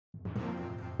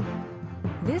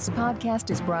This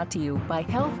podcast is brought to you by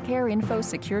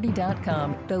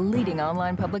HealthcareInfoSecurity.com, the leading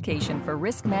online publication for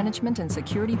risk management and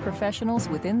security professionals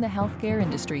within the healthcare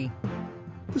industry.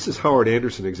 This is Howard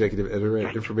Anderson, Executive Editor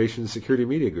at Information Security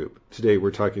Media Group. Today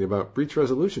we're talking about breach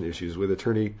resolution issues with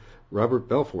attorney Robert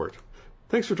Belfort.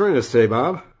 Thanks for joining us today,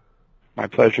 Bob. My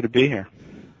pleasure to be here.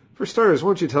 For starters, why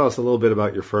don't you tell us a little bit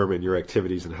about your firm and your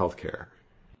activities in healthcare?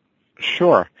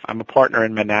 Sure. I'm a partner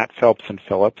in Manatt, Phelps &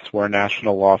 Phillips. We're a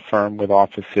national law firm with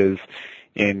offices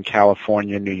in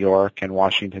California, New York, and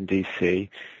Washington,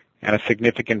 D.C. And a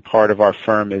significant part of our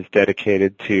firm is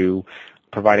dedicated to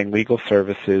providing legal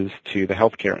services to the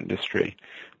healthcare industry.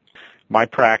 My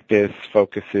practice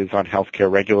focuses on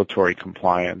healthcare regulatory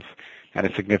compliance, and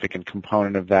a significant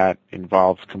component of that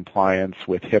involves compliance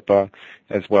with HIPAA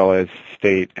as well as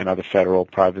state and other federal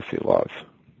privacy laws.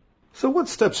 So what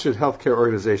steps should healthcare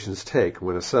organizations take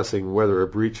when assessing whether a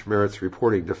breach merits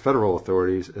reporting to federal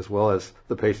authorities as well as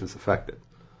the patients affected?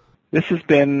 This has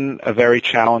been a very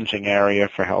challenging area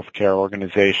for healthcare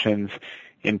organizations,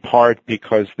 in part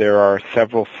because there are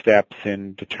several steps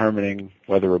in determining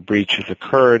whether a breach has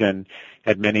occurred, and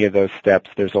at many of those steps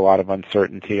there's a lot of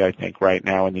uncertainty, I think, right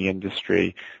now in the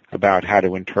industry about how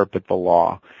to interpret the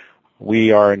law.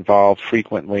 We are involved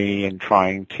frequently in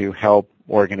trying to help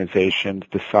organizations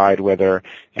decide whether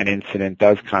an incident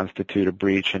does constitute a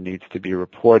breach and needs to be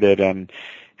reported, and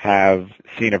have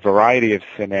seen a variety of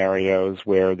scenarios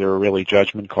where there are really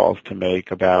judgment calls to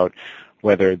make about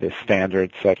whether the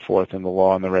standard set forth in the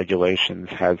law and the regulations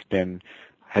has been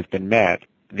met.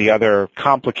 The other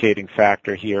complicating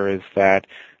factor here is that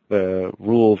the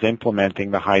rules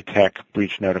implementing the high-tech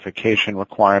breach notification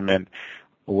requirement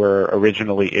were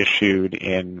originally issued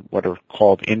in what are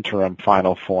called interim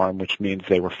final form, which means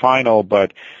they were final,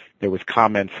 but there was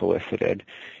comment solicited.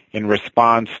 In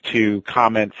response to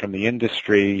comment from the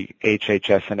industry,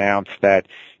 HHS announced that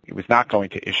it was not going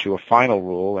to issue a final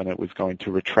rule and it was going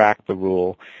to retract the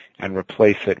rule and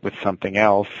replace it with something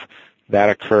else.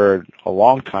 That occurred a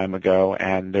long time ago,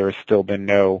 and there has still been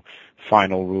no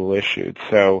final rule issued.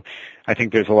 So I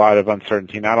think there's a lot of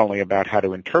uncertainty not only about how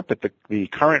to interpret the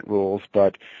current rules,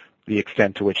 but the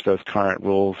extent to which those current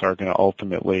rules are going to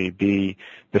ultimately be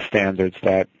the standards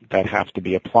that have to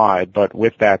be applied. But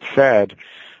with that said,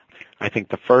 I think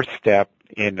the first step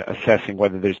in assessing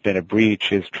whether there's been a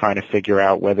breach is trying to figure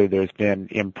out whether there's been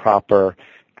improper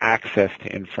access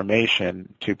to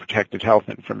information, to protected health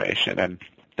information, and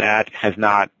that has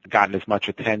not gotten as much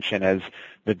attention as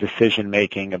the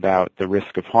decision-making about the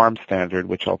risk of harm standard,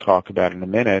 which I'll talk about in a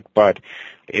minute, but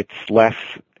it's less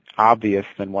obvious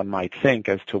than one might think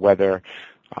as to whether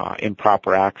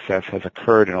improper access has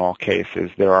occurred in all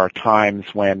cases. There are times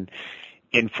when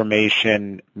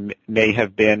information may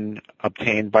have been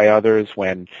obtained by others,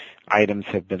 when items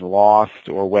have been lost,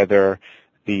 or whether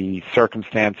the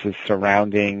circumstances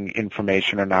surrounding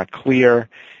information are not clear,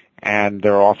 and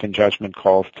there are often judgment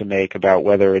calls to make about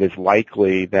whether it is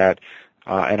likely that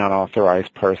an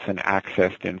unauthorized person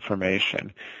accessed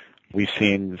information. We've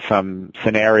seen some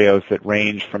scenarios that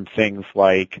range from things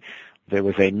like there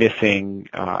was a missing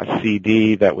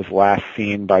CD that was last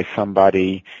seen by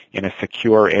somebody in a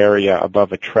secure area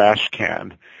above a trash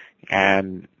can,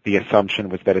 and the assumption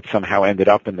was that it somehow ended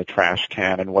up in the trash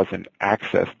can and wasn't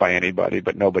accessed by anybody,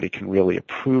 but nobody can really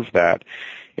approve that.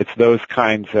 It's those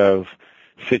kinds of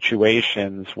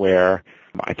situations where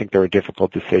I think there are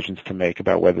difficult decisions to make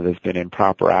about whether there's been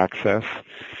improper access.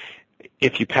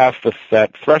 If you pass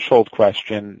that threshold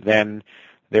question, then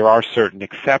there are certain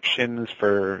exceptions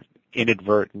for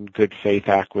inadvertent good faith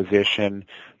acquisition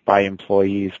by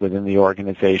employees within the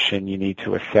organization. You need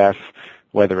to assess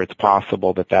whether it's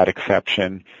possible that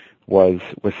exception was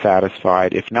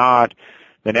satisfied. If not,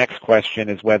 the next question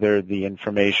is whether the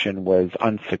information was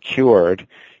unsecured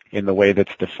in the way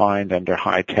that's defined under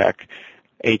high-tech.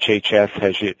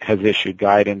 HHS has issued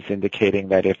guidance indicating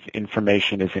that if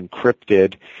information is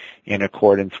encrypted in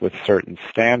accordance with certain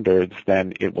standards,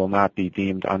 then it will not be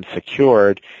deemed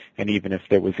unsecured, and even if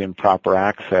there was improper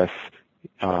access,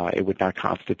 it would not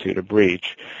constitute a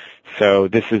breach. So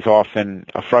this is often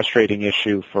a frustrating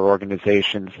issue for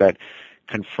organizations that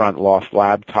confront lost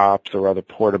laptops or other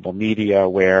portable media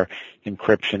where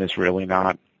encryption is really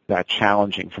not that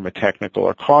challenging from a technical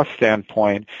or cost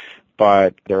standpoint,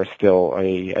 but there are still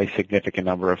a significant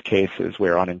number of cases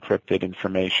where unencrypted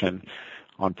information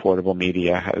on portable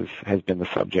media has been the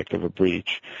subject of a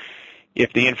breach.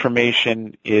 If the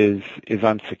information is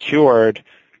unsecured,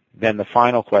 then the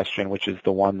final question, which is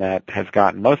the one that has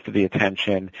gotten most of the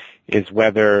attention, is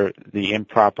whether the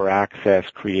improper access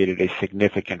created a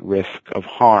significant risk of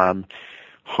harm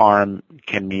harm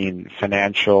can mean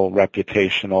financial,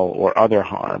 reputational, or other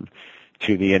harm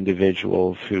to the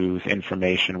individuals whose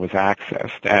information was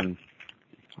accessed. And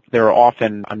there are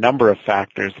often a number of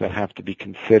factors that have to be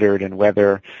considered in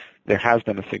whether there has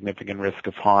been a significant risk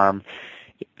of harm.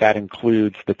 That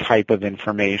includes the type of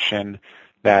information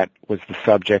that was the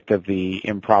subject of the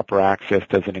improper access.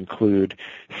 Does it include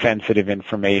sensitive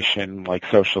information like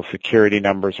Social Security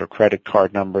numbers or credit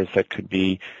card numbers that could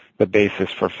be the basis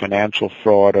for financial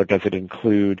fraud, or does it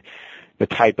include the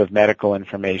type of medical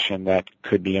information that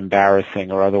could be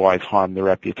embarrassing or otherwise harm the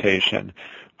reputation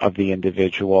of the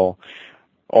individual?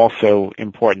 Also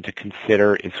important to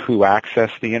consider is who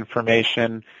accessed the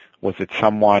information. Was it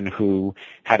someone who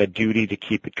had a duty to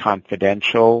keep it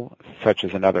confidential, such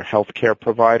as another healthcare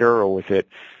provider, or was it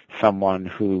someone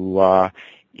who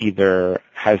either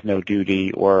has no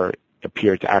duty or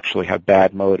appeared to actually have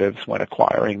bad motives when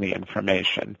acquiring the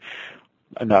information?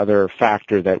 Another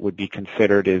factor that would be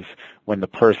considered is when the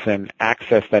person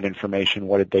accessed that information,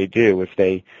 what did they do? If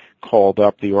they called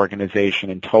up the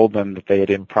organization and told them that they had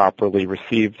improperly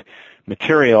received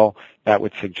material, that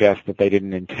would suggest that they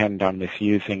didn't intend on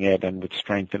misusing it and would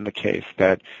strengthen the case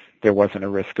that there wasn't a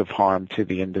risk of harm to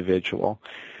the individual.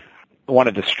 One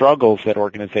of the struggles that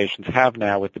organizations have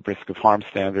now with the risk of harm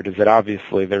standard is that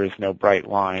obviously there is no bright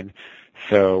line.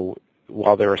 So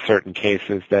while there are certain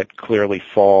cases that clearly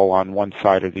fall on one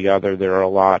side or the other, there are a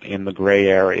lot in the gray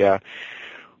area.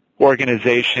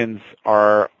 Organizations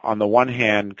are, on the one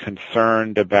hand,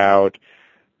 concerned about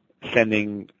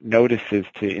sending notices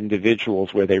to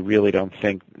individuals where they really don't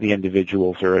think the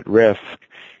individuals are at risk.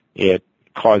 It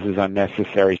causes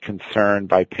unnecessary concern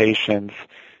by patients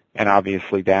and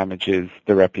obviously damages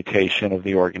the reputation of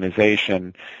the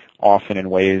organization, often in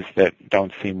ways that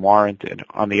don't seem warranted.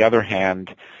 On the other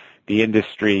hand, the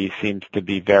industry seems to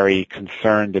be very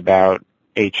concerned about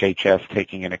HHS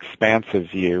taking an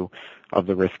expansive view of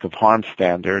the risk of harm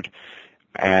standard,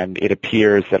 and it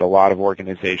appears that a lot of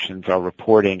organizations are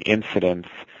reporting incidents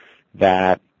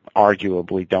that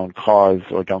arguably don't cause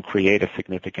or don't create a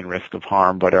significant risk of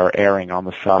harm, but are erring on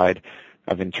the side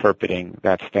of interpreting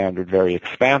that standard very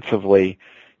expansively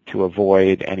to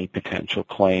avoid any potential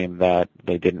claim that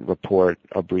they didn't report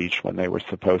a breach when they were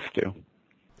supposed to.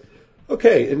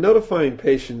 Okay, in notifying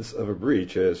patients of a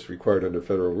breach as required under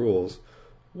federal rules,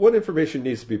 what information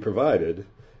needs to be provided,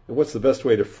 and what's the best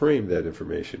way to frame that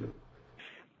information?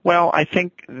 Well, I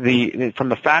think from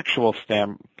the factual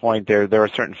standpoint, there are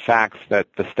certain facts that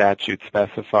the statute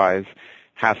specifies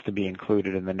has to be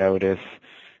included in the notice,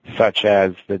 such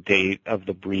as the date of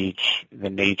the breach, the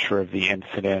nature of the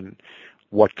incident,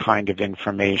 what kind of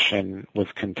information was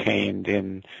contained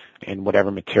in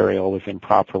whatever material was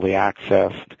improperly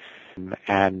accessed,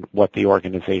 and what the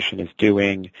organization is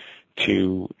doing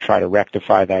to try to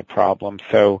rectify that problem.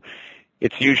 So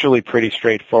it's usually pretty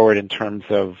straightforward in terms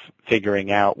of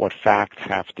figuring out what facts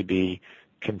have to be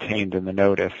contained in the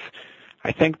notice.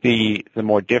 I think the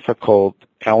more difficult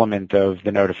element of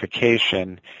the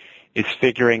notification is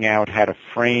figuring out how to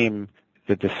frame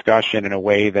the discussion in a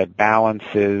way that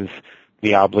balances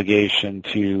the obligation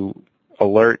to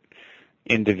alert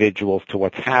individuals to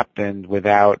what's happened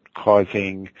without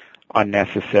causing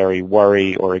unnecessary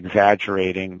worry or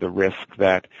exaggerating the risk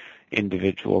that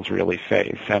individuals really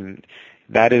face. And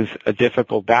that is a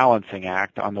difficult balancing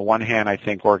act. On the one hand, I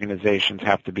think organizations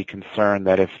have to be concerned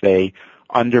that if they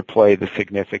underplay the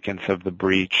significance of the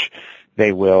breach,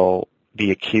 they will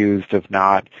be accused of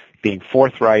not being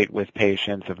forthright with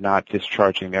patients, of not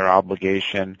discharging their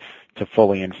obligation to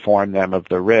fully inform them of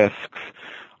the risks.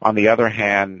 On the other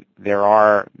hand, there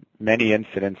are many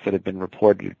incidents that have been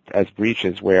reported as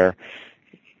breaches where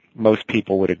most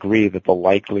people would agree that the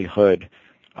likelihood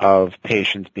of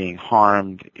patients being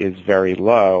harmed is very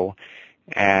low,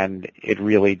 and it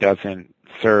really doesn't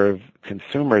serve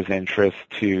consumers' interest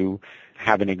to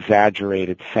have an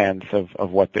exaggerated sense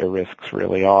of what their risks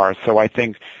really are. So I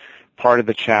think part of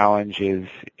the challenge is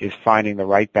finding the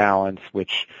right balance,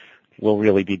 which will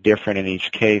really be different in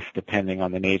each case depending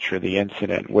on the nature of the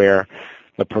incident, where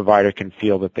the provider can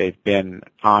feel that they've been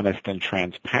honest and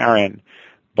transparent,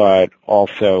 but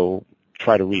also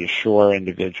try to reassure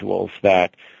individuals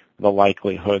that the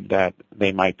likelihood that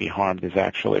they might be harmed is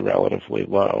actually relatively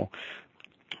low.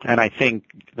 And I think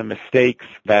the mistakes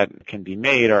that can be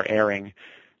made are erring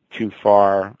too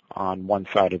far on one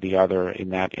side or the other in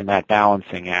that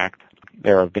balancing act.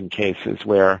 There have been cases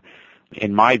where,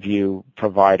 in my view,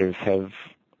 providers have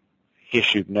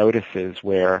issued notices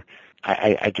where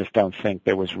I just don't think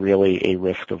there was really a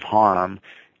risk of harm,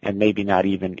 and maybe not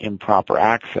even improper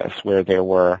access, where there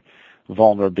were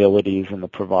vulnerabilities in the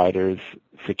provider's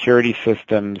security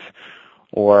systems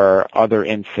or other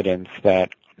incidents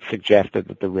that suggested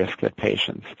that the risk that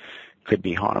patients could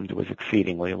be harmed was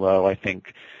exceedingly low. I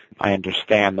think I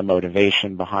understand the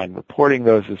motivation behind reporting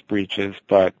those as breaches,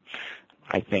 but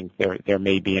I think there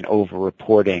may be an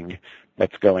over-reporting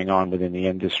that's going on within the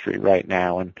industry right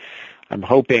now, and I'm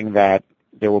hoping that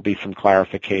there will be some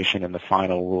clarification in the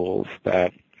final rules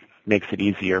that makes it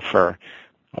easier for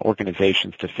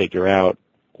organizations to figure out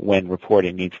when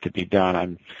reporting needs to be done.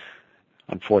 I'm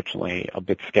unfortunately a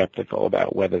bit skeptical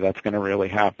about whether that's going to really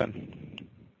happen.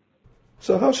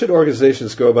 So how should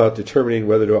organizations go about determining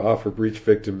whether to offer breach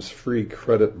victims free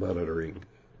credit monitoring?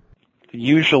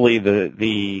 Usually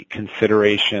the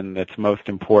consideration that's most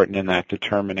important in that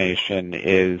determination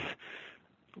is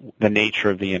the nature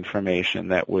of the information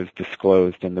that was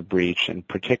disclosed in the breach, and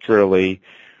particularly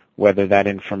whether that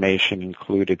information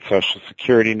included Social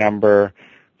Security number,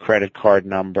 credit card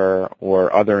number,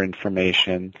 or other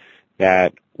information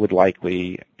that would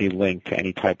likely be linked to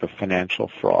any type of financial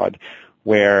fraud.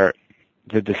 Where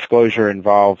the disclosure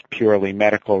involved purely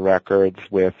medical records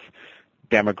with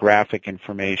demographic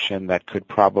information that could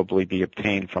probably be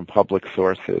obtained from public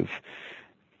sources,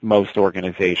 most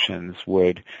organizations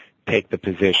would take the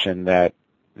position that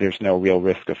there's no real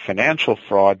risk of financial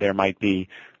fraud. There might be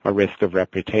a risk of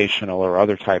reputational or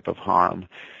other type of harm,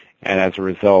 and as a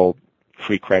result,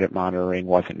 free credit monitoring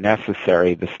wasn't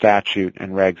necessary. The statute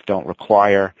and regs don't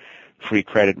require free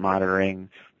credit monitoring.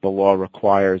 The law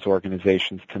requires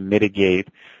organizations to mitigate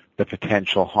the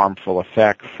potential harmful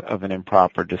effects of an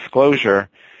improper disclosure,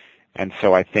 and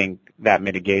so I think that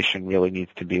mitigation really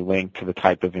needs to be linked to the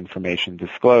type of information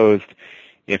disclosed.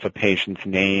 If a patient's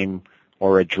name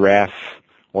or address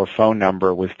or phone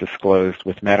number was disclosed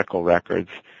with medical records,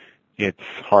 it's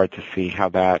hard to see how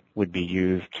that would be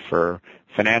used for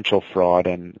financial fraud,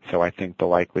 and so I think the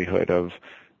likelihood of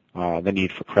the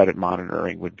need for credit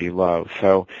monitoring would be low.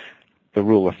 So the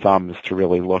rule of thumb is to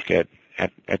really look at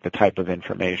the type of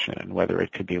information and whether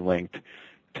it could be linked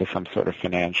to some sort of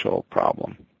financial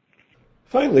problem.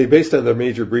 Finally, based on the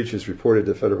major breaches reported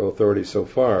to federal authorities so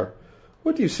far,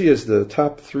 what do you see as the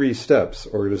top 3 steps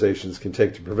organizations can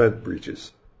take to prevent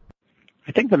breaches?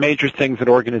 I think the major things that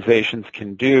organizations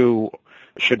can do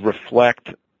should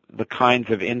reflect the kinds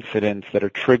of incidents that are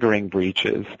triggering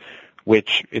breaches,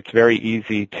 which it's very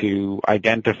easy to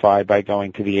identify by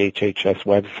going to the HHS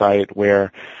website,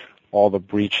 where all the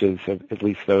breaches, at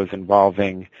least those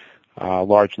involving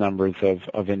large numbers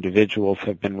of individuals,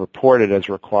 have been reported as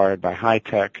required by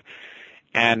HITECH.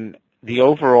 And the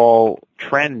overall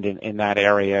trend in that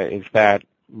area is that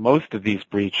most of these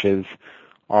breaches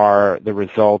are the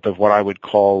result of what I would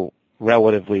call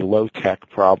relatively low-tech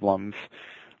problems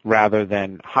rather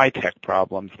than high-tech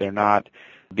problems. They're not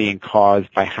being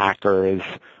caused by hackers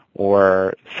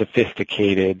or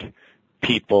sophisticated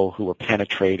people who are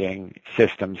penetrating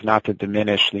systems, not to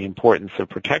diminish the importance of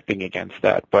protecting against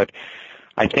that. But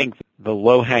I think the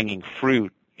low-hanging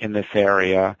fruit in this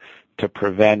area to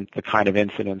prevent the kind of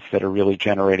incidents that are really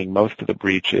generating most of the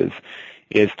breaches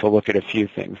is to look at a few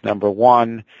things. Number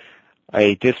one,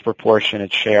 a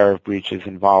disproportionate share of breaches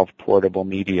involve portable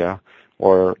media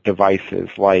or devices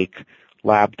like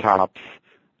laptops,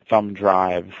 thumb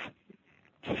drives,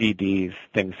 CDs,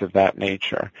 things of that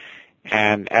nature.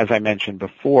 And as I mentioned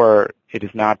before, it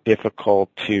is not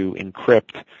difficult to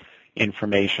encrypt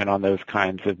information on those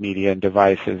kinds of media and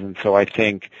devices. And so I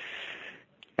think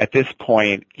at this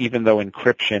point, even though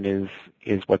encryption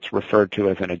is what's referred to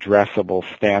as an addressable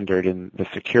standard in the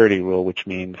security rule, which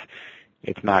means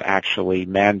it's not actually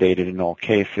mandated in all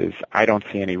cases, I don't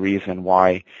see any reason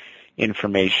why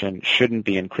information shouldn't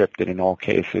be encrypted in all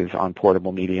cases on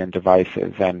portable media and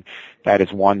devices. And that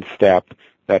is one step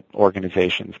that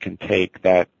organizations can take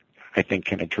that I think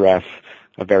can address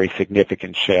a very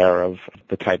significant share of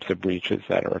the types of breaches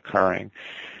that are occurring.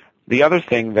 The other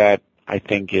thing that I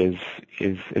think is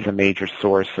a major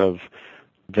source of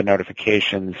the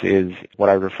notifications is what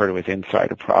I refer to as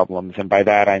insider problems. And by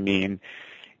that I mean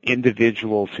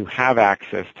individuals who have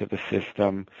access to the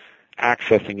system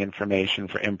accessing information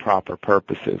for improper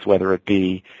purposes, whether it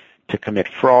be to commit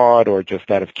fraud or just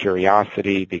out of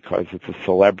curiosity because it's a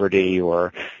celebrity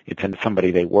or it's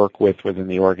somebody they work with within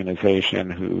the organization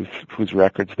whose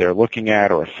records they're looking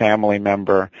at, or a family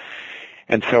member.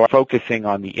 And so focusing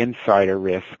on the insider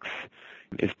risks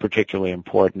is particularly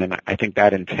important, and I think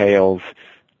that entails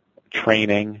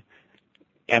training,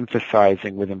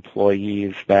 emphasizing with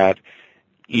employees that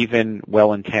even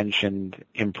well-intentioned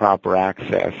improper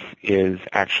access is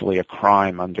actually a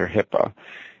crime under HIPAA,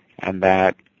 and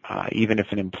that even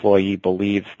if an employee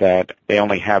believes that they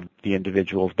only have the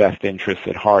individual's best interests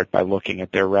at heart by looking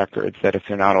at their records, that if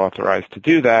they're not authorized to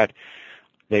do that,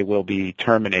 they will be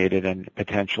terminated and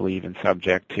potentially even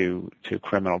subject to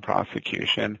criminal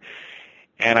prosecution.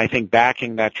 And I think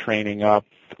backing that training up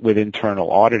with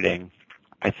internal auditing,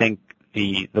 I think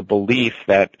the belief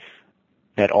that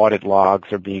audit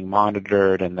logs are being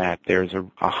monitored and that there's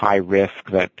a high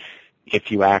risk that if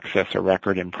you access a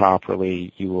record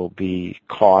improperly, you will be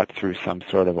caught through some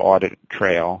sort of audit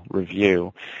trail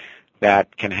review,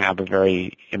 that can have a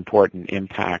very important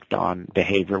impact on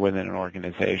behavior within an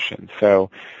organization. So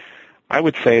I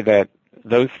would say that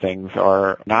those things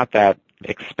are not that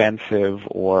expensive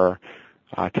or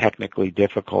technically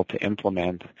difficult to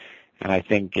implement. And I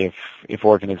think if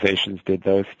organizations did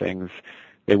those things,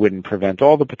 they wouldn't prevent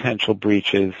all the potential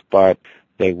breaches, but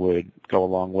they would go a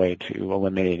long way to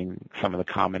eliminating some of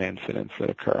the common incidents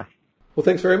that occur. Well,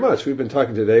 thanks very much. We've been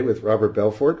talking today with Robert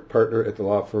Belfort, partner at the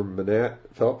law firm Manatt,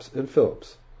 Phelps &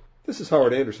 Phillips. This is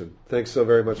Howard Anderson. Thanks so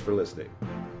very much for listening.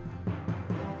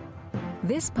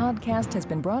 This podcast has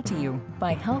been brought to you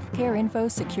by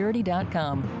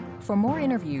healthcareinfosecurity.com. For more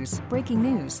interviews, breaking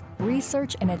news,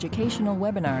 research, and educational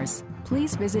webinars,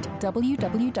 please visit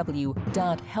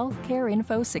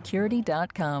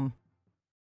www.healthcareinfosecurity.com.